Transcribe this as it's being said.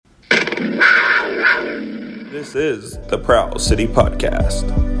This is the Prowl City Podcast.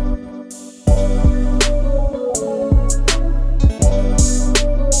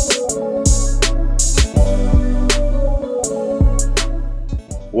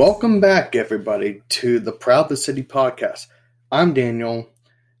 Welcome back, everybody, to the Proud City Podcast. I'm Daniel.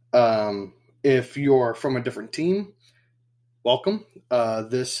 If you're from a different team, welcome.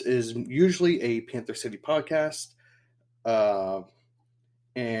 This is usually a Panther City podcast.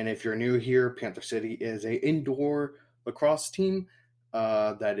 And if you're new here, Panther City is an indoor lacrosse team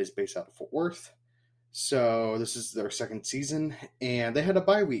that is based out of Fort Worth. So this is their second season, and they had a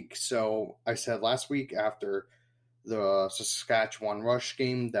bye week. So I said last week after the Saskatchewan Rush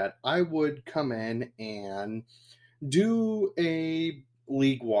game that I would come in and do a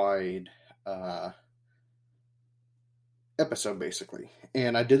league-wide episode, basically.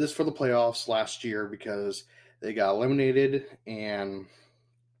 And I did this for the playoffs last year because they got eliminated, and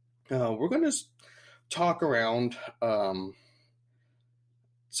we're going to talk around some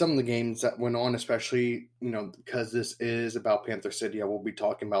of the games that went on, especially, because this is about Panther City. I will be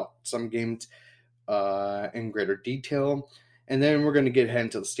talking about some games in greater detail, and then we're going to get ahead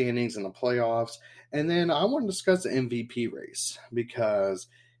into the standings and the playoffs, and then I want to discuss the MVP race because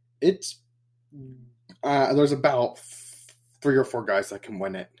it's there's about 3 or 4 guys that can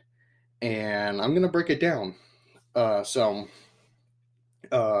win it, and I'm going to break it down.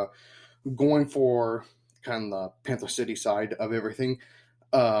 Going for kind of the Panther City side of everything,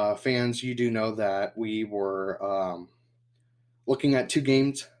 fans, you do know that we were looking at 2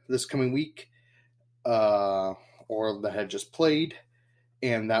 games this coming week, or that had just played,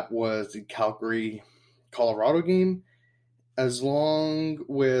 and that was the Calgary, Colorado game, as long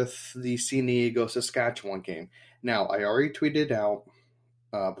with the San Diego, Saskatchewan game. Now, I already tweeted out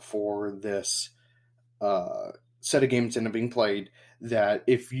before this set of games ended up being played that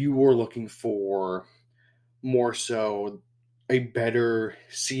if you were looking for more so a better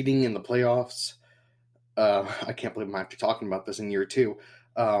seeding in the playoffs, I can't believe I'm actually talking about this in year 2.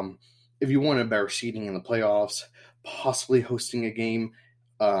 If you wanted better seeding in the playoffs, possibly hosting a game,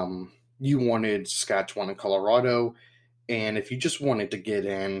 you wanted Saskatchewan and Colorado. And if you just wanted to get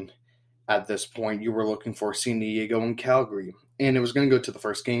in at this point, you were looking for San Diego and Calgary. And it was going to go to the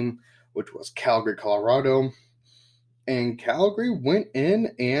first game, which was Calgary, Colorado. And Calgary went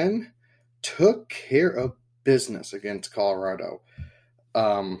in and took care of business against Colorado.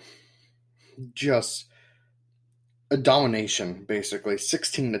 Just a domination, basically.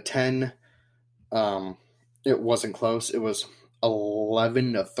 16-10. It wasn't close. It was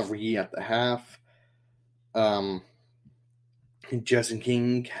 11-3 at the half. Jesse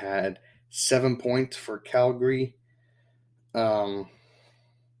King had 7 points for Calgary. Really,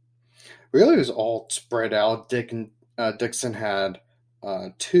 it was all spread out. Dixon had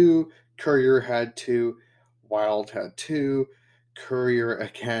 2. Courier had 2. Wild had 2. Courier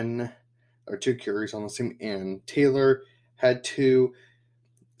again, or 2 Couriers on the same end. Taylor had 2.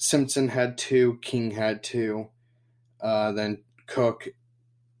 Simpson had 2. King had 2. Then Cook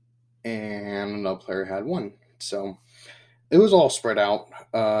and another player had 1. So it was all spread out.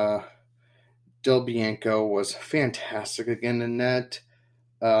 Del Bianco was fantastic again in net.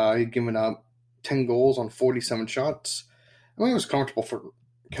 He'd given up 10 goals on 47 shots. I mean, it was comfortable for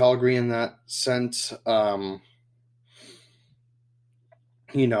Calgary in that sense.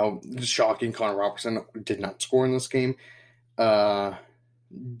 Shocking, Connor Robertson did not score in this game. Dylan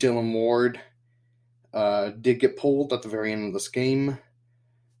Ward did get pulled at the very end of this game.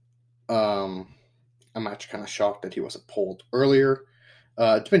 I'm actually kind of shocked that he wasn't pulled earlier.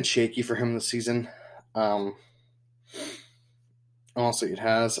 It's been shaky for him this season. Honestly, it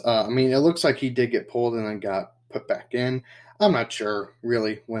has. It looks like he did get pulled and then got put back in. I'm not sure,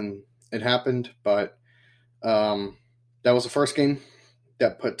 really, when it happened, but that was the first game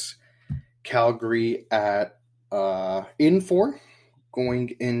that puts Calgary at in 4 going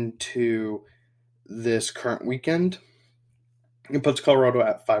into this current weekend. It puts Colorado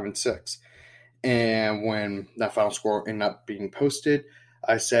at 5-6. And when that final score ended up being posted,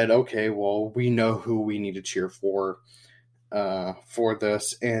 I said, okay, well, we know who we need to cheer for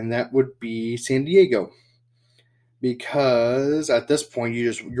this, and that would be San Diego. Because at this point,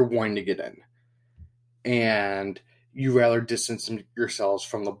 you're wanting to get in. And you rather distance yourselves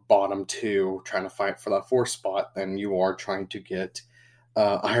from the bottom 2 trying to fight for that 4th spot than you are trying to get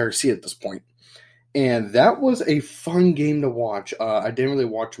a higher seed at this point. And that was a fun game to watch. I didn't really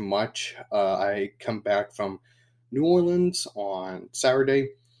watch much. I come back from New Orleans on Saturday,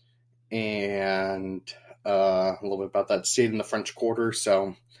 and a little bit about that, stayed in the French Quarter,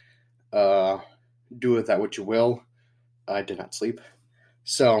 so do with that what you will. I did not sleep.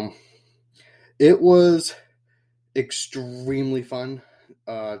 So it was extremely fun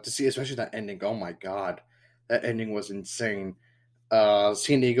to see, especially that ending. Oh my god, that ending was insane.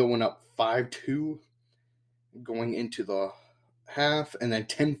 San Diego went up 5-2 going into the half, and then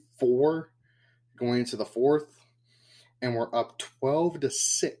 10-4 going into the fourth, and we're up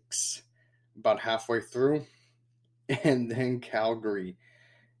 12-6 about halfway through, and then Calgary,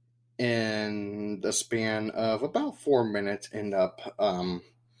 in the span of about 4 minutes, end up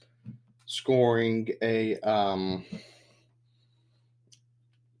scoring a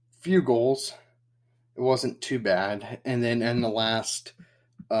few goals. It wasn't too bad, and then in the last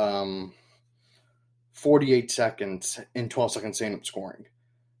 48 seconds, in 12 seconds, they end up scoring.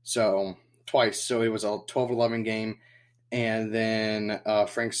 So twice. So it was a 12-11 game, and then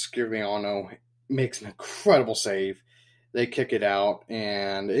Frank Scriviano makes an incredible save. They kick it out,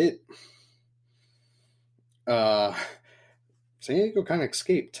 and San Diego kind of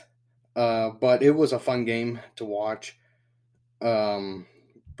escaped. But it was a fun game to watch.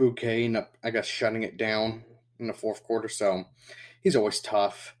 Bouquet ended up, I guess, shutting it down in the fourth quarter. So he's always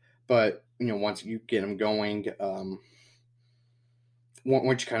tough, but once you get him going,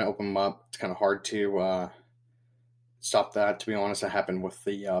 once you kind of open him up, it's kind of hard to stop that. To be honest, that happened with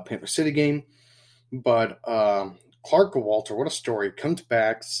the Panther City game. But Clark Walter, what a story! Comes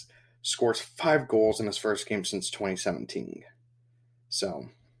back, scores 5 goals in his first game since 2017. So,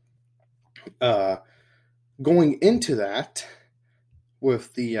 going into that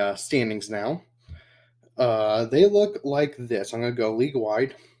with the standings now, they look like this. I'm going to go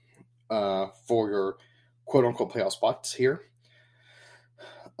league-wide for your quote-unquote playoff spots here.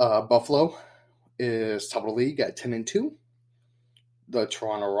 Buffalo is top of the league at 10-2. The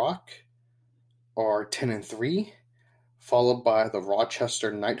Toronto Rock are 10-3, followed by the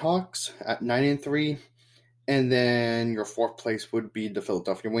Rochester Nighthawks at 9-3, and then your fourth place would be the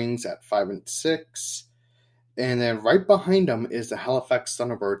Philadelphia Wings at 5-6, and then right behind them is the Halifax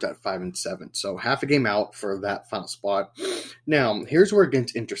Thunderbirds at 5-7. So half a game out for that final spot. Now here's where it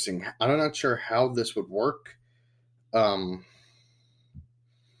gets interesting. I'm not sure how this would work. I'll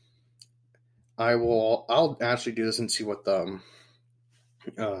actually do this and see what the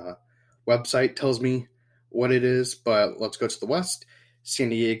website tells me what it is, but let's go to the West. San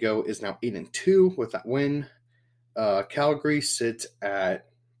Diego is now 8-2 with that win. Calgary sits at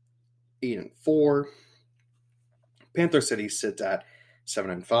 8-4. Panther City sits at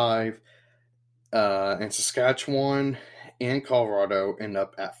 7-5. And Saskatchewan and Colorado end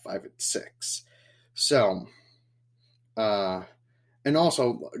up at 5-6. So, and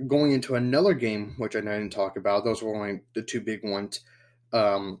also going into another game, which I didn't talk about, those were only the two big ones.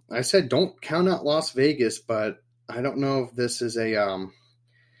 I said don't count out Las Vegas, but I don't know if this is I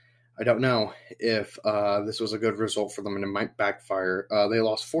don't know if this was a good result for them, and it might backfire. They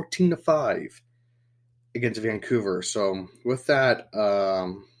lost 14-5 against Vancouver. So with that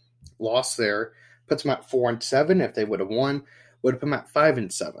loss there, puts them at 4-7. If they would have won, would have put them at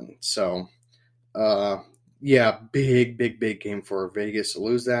 5-7. So yeah, big game for Vegas to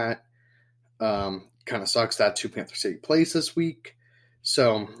lose that. Kind of sucks that two Panther City plays this week.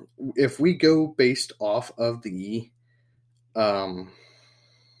 So if we go based off of the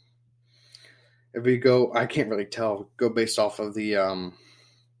if we go, I can't really tell, go based off of the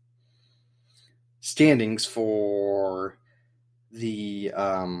standings for the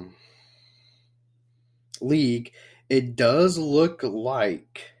league, it does look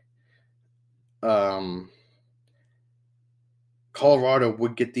like Colorado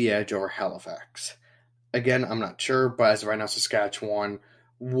would get the edge over Halifax. Again, I'm not sure, but as of right now, Saskatchewan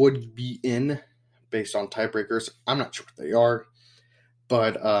would be in based on tiebreakers. I'm not sure what they are,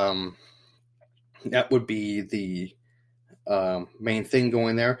 but that would be the main thing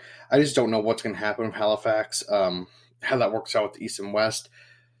going there. I just don't know what's going to happen with Halifax, how that works out with the East and West.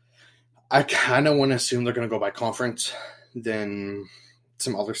 I kind of want to assume they're going to go by conference than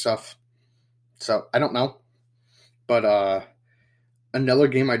some other stuff. So I don't know. But another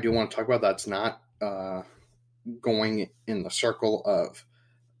game I do want to talk about that's not going in the circle of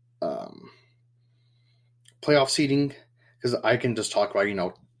playoff seeding, because I can just talk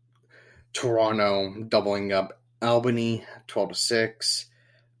about, Toronto doubling up Albany 12-6.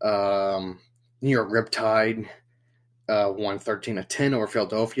 New York Riptide won 13-10 over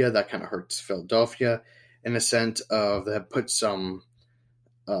Philadelphia. That kind of hurts Philadelphia in the sense of that puts some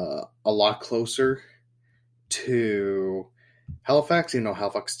a lot closer to Halifax.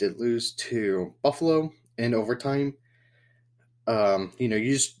 Halifax did lose to Buffalo in overtime.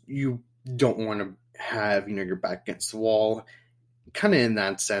 You don't want to have your back against the wall, kind of in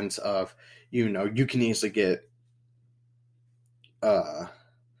that sense of you can easily get I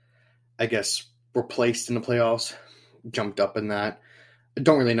guess were placed in the playoffs jumped up in that. I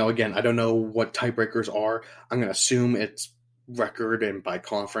don't really know. Again, I don't know what tiebreakers are. I'm going to assume it's record and by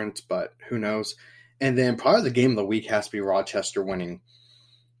conference, but who knows? And then probably the game of the week has to be Rochester winning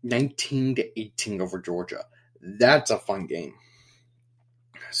 19-18 over Georgia. That's a fun game.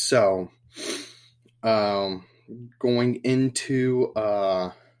 So, going into,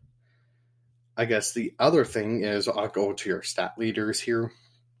 I guess the other thing is I'll go to your stat leaders here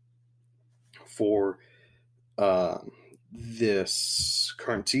for this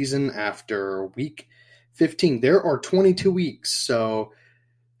current season after week 15. There are 22 weeks, so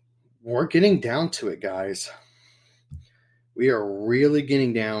we're getting down to it, guys. We are really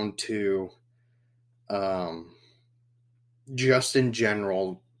getting down to just in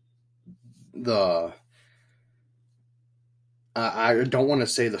general I don't want to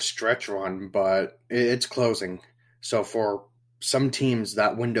say the stretch run, but it's closing. So for some teams,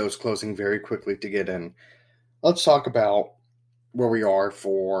 that window is closing very quickly to get in. Let's talk about where we are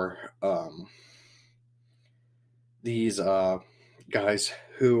for these guys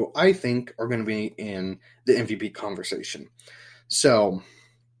who I think are going to be in the MVP conversation. So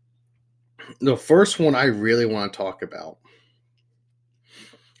the first one I really want to talk about,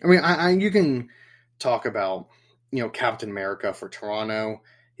 I mean, you can talk about, Captain America for Toronto.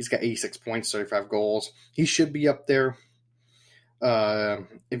 He's got 86 points, 35 goals. He should be up there.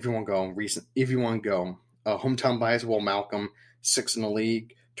 If you want to go hometown bias, Will Malcolm, 6 in the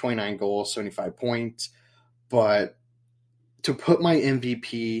league, 29 goals, 75 points. But to put my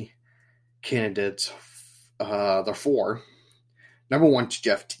MVP candidates, they're 4. Number 1 is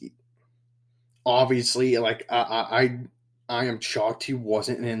Jeff Teat. Obviously, I am shocked he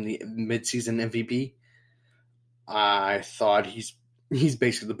wasn't in the midseason MVP. I thought he's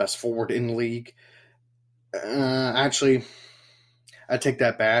basically the best forward in the league. Actually, I take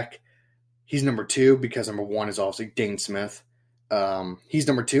that back. He's number 2 because number 1 is obviously Dane Smith. He's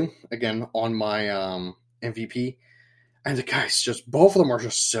number 2 again on my MVP, and the guys both of them are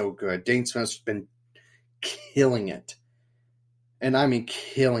just so good. Dane Smith's been killing it, and I mean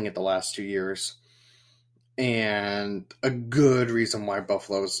killing it the last 2 years, and a good reason why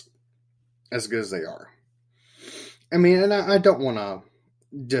Buffalo's as good as they are. I mean, and I don't want to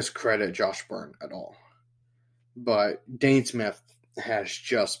discredit Josh Byrne at all, but Dane Smith has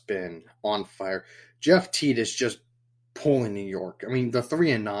just been on fire. Jeff Teat is just pulling New York. I mean, the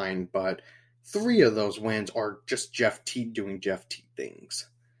 3-9, but 3 of those wins are just Jeff Teat doing Jeff Teat things.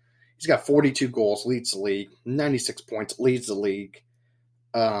 He's got 42 goals, leads the league, 96 points, leads the league.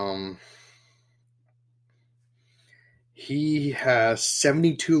 He has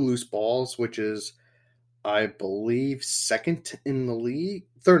 72 loose balls, which is, I believe, 2nd in the league,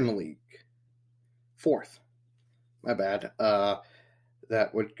 3rd in the league, 4th. My bad.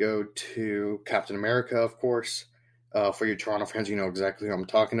 That would go to Captain America, of course. For your Toronto fans, you know exactly who I'm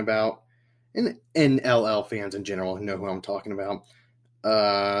talking about. And NLL fans in general know who I'm talking about.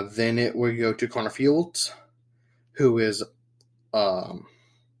 Then it would go to Connor Fields, who is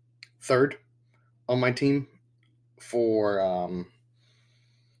 3rd on my team for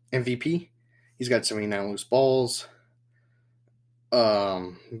MVP. He's got 79 loose balls.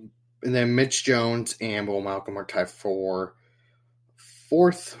 And then Mitch Jones and Will Malcolm are tied for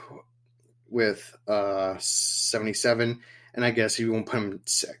 4th with 77. And I guess you won't put him at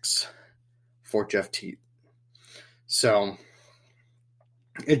 6 for Jeff Teat. So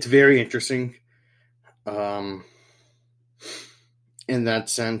it's very interesting in that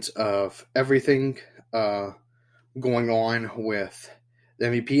sense of everything going on with the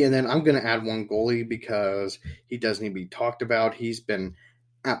MVP. And then I'm going to add one goalie because he does need to be talked about. He's been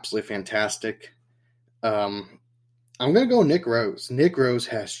absolutely fantastic. I'm going to go Nick Rose. Nick Rose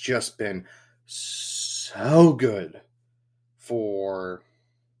has just been so good for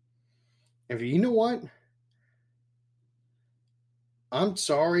MVP. You know what? I'm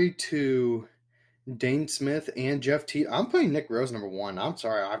sorry to Dane Smith and Jeff Teat. I'm putting Nick Rose number 1. I'm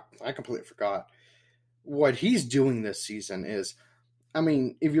sorry. I completely forgot. What he's doing this season is, I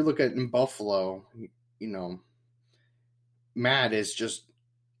mean, if you look at in Buffalo, Matt is just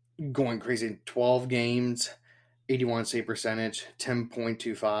going crazy. 12 games, 81 save percentage,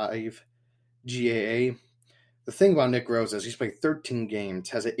 10.25 GAA. The thing about Nick Rose is he's played 13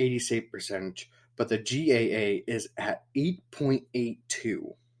 games, has an 80 save percentage, but the GAA is at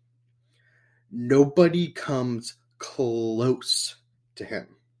 8.82. Nobody comes close to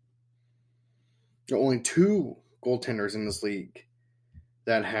him. There are only 2 goaltenders in this league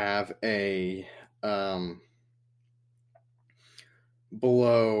that have a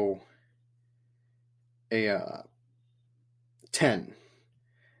below a 10.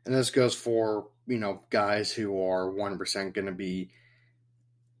 And this goes for, guys who are 1% going to be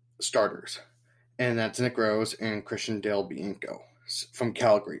starters. And that's Nick Rose and Christian Dale Bianco from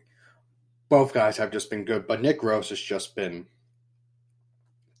Calgary. Both guys have just been good, but Nick Rose has just been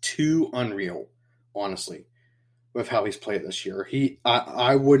too unreal, honestly, with how he's played this year.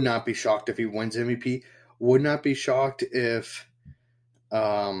 I would not be shocked if he wins MVP. Would not be shocked if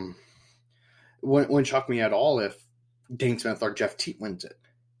wouldn't shock me at all if Dane Smith or Jeff Teat wins it.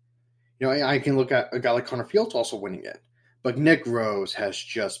 I can look at a guy like Connor Fields also winning it. But Nick Rose has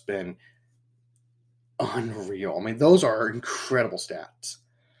just been unreal. I mean, those are incredible stats.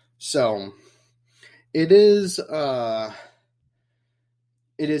 So it is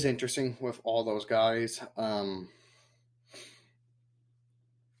interesting with all those guys.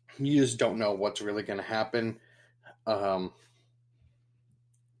 You just don't know what's really going to happen. I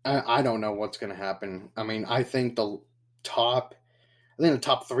don't know what's going to happen. I mean, I think the top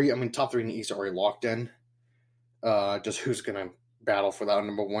three. I mean, top three in the East are already locked in. Just who's going to battle for that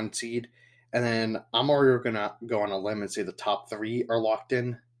number one seed. And then I'm already going to go on a limb and say the top three are locked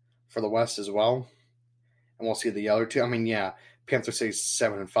in for the West as well. And we'll see the other two. I mean, yeah, Panther City's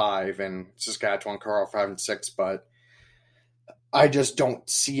 7-5 and Saskatchewan, Carl 5-6, but I just don't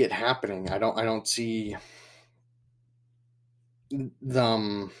see it happening. I don't see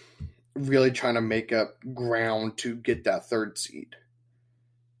them really trying to make up ground to get that third seed.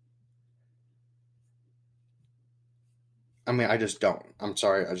 I mean, I just don't. I'm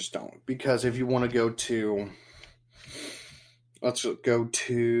sorry, I just don't. Because if you want to go to... Let's go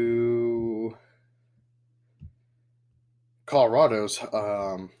to Colorado's.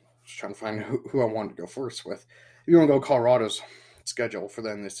 Just trying to find who I wanted to go first with. If you want to go Colorado's schedule for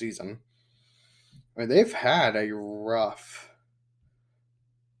them this season, I mean, they've had a rough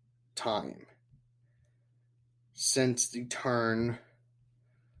time since the turn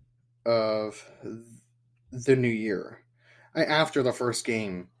of the new year. After the first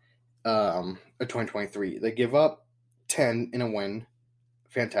game of 2023, they give up 10 in a win.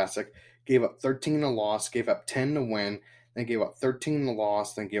 Fantastic. Gave up 13 in a loss. Gave up 10 in a win. Then gave up 13 in a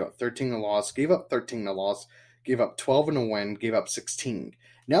loss. Then gave up 13 in a loss. Gave up 13 in a loss. Gave up 12 in a win. Gave up 16.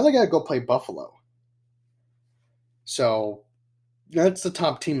 Now they got to go play Buffalo. So that's the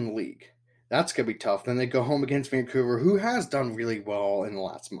top team in the league. That's going to be tough. Then they go home against Vancouver, who has done really well in the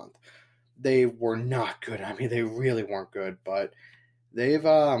last month. They were not good. I mean, they really weren't good, but they've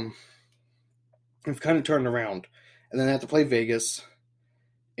kind of turned around. And then they have to play Vegas,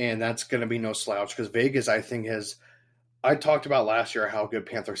 and that's going to be no slouch because Vegas, I think, I talked about last year how good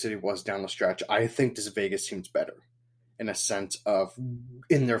Panther City was down the stretch. I think this Vegas team's better in a sense of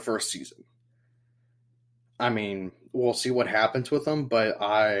in their first season. I mean, we'll see what happens with them, but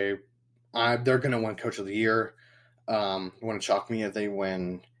they're going to win Coach of the Year. It wouldn't shock me if they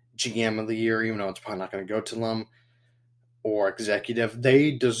win GM of the Year, even though it's probably not going to go to them, or executive.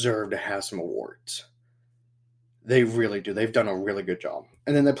 They deserve to have some awards. They really do. They've done a really good job.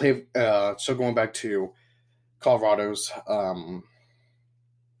 And then they play, so going back to Colorado's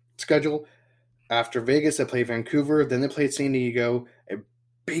schedule, after Vegas, they play Vancouver, then they play San Diego, a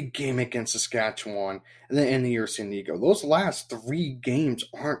big game against Saskatchewan, and then end the year San Diego. Those last three games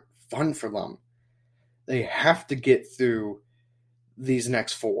aren't fun for them. They have to get through these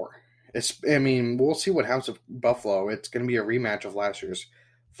next four. We'll see what happens with Buffalo. It's going to be a rematch of last year's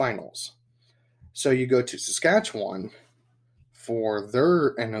finals. So you go to Saskatchewan for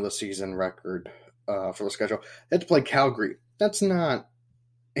their end of the season record for the schedule. They have to play Calgary. That's not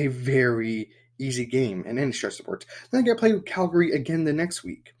a very easy game in any stretch of sports. Then they got to play Calgary again the next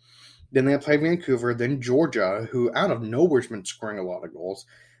week. Then they play Vancouver, then Georgia, who out of nowhere has been scoring a lot of goals.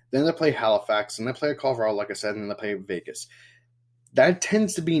 Then they play Halifax, and they play Colorado, like I said, and then they play Vegas. That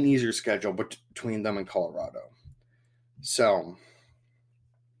tends to be an easier schedule between them and Colorado. So,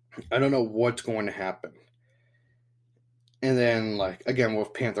 I don't know what's going to happen. And then, again,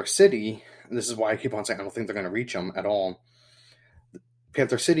 with Panther City, this is why I keep on saying I don't think they're going to reach them at all.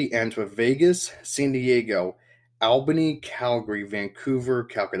 Panther City ends with Vegas, San Diego, Albany, Calgary, Vancouver,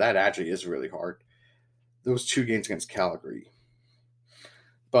 Calgary. That actually is really hard. Those two games against Calgary.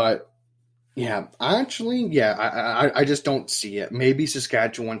 But, yeah, I just don't see it. Maybe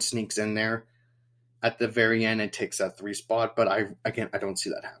Saskatchewan sneaks in there at the very end and takes that 3 spot, but I don't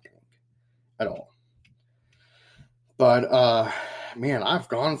see that happening at all. But, man, I've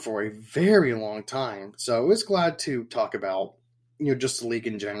gone for a very long time, so I was glad to talk about, just the league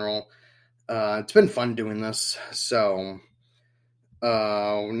in general. It's been fun doing this, so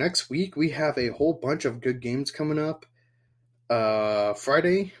next week we have a whole bunch of good games coming up.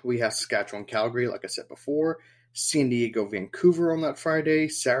 Friday, we have Saskatchewan, Calgary, like I said before. San Diego, Vancouver on that Friday.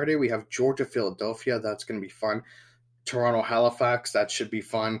 Saturday, we have Georgia, Philadelphia. That's going to be fun. Toronto, Halifax. That should be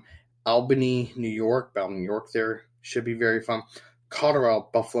fun. Albany, New York. New York there should be very fun. Colorado,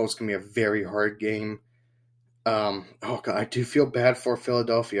 Buffalo is going to be a very hard game. Oh, God, I do feel bad for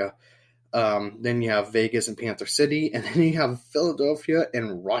Philadelphia. Then you have Vegas and Panther City. And then you have Philadelphia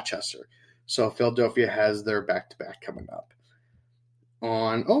and Rochester. So Philadelphia has their back-to-back coming up.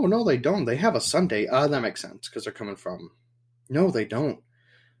 Oh, no, they don't. They have a Sunday. That makes sense because they're coming from... No, they don't.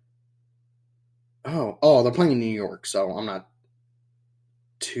 Oh, they're playing in New York, so I'm not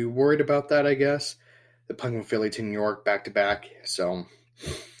too worried about that, I guess. They're playing from Philly to New York back-to-back, so...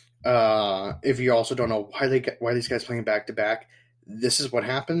 if you also don't know why these guys playing back-to-back, this is what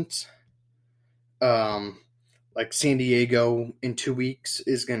happens. Like San Diego in 2 weeks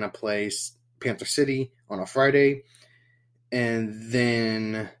is going to play Panther City on a Friday. And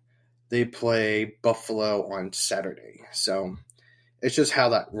then they play Buffalo on Saturday. So it's just how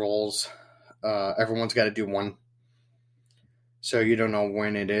that rolls. Everyone's got to do one. So you don't know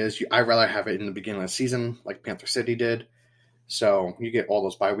when it is. I'd rather have it in the beginning of the season like Panther City did. So you get all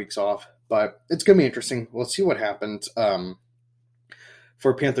those bye weeks off. But it's going to be interesting. We'll see what happens.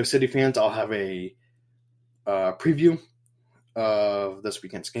 For Panther City fans, I'll have a preview of this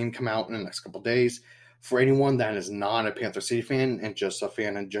weekend's game come out in the next couple days. For anyone that is not a Panther City fan and just a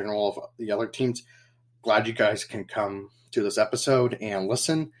fan in general of the other teams, glad you guys can come to this episode and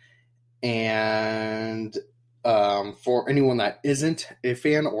listen. And for anyone that isn't a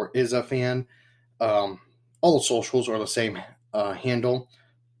fan or is a fan, all the socials are the same handle.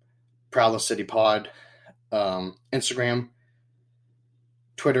 Proud of City Pod, Instagram,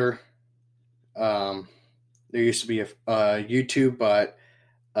 Twitter. There used to be a YouTube, but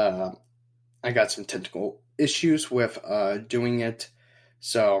I got some technical issues with doing it,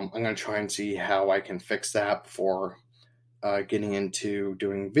 so I'm going to try and see how I can fix that before getting into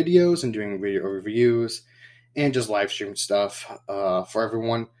doing videos and doing video reviews and just live stream stuff for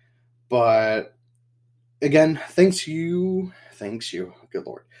everyone. But again, thank you, good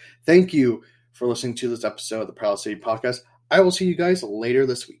Lord. Thank you for listening to this episode of the Proud City Podcast. I will see you guys later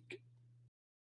this week.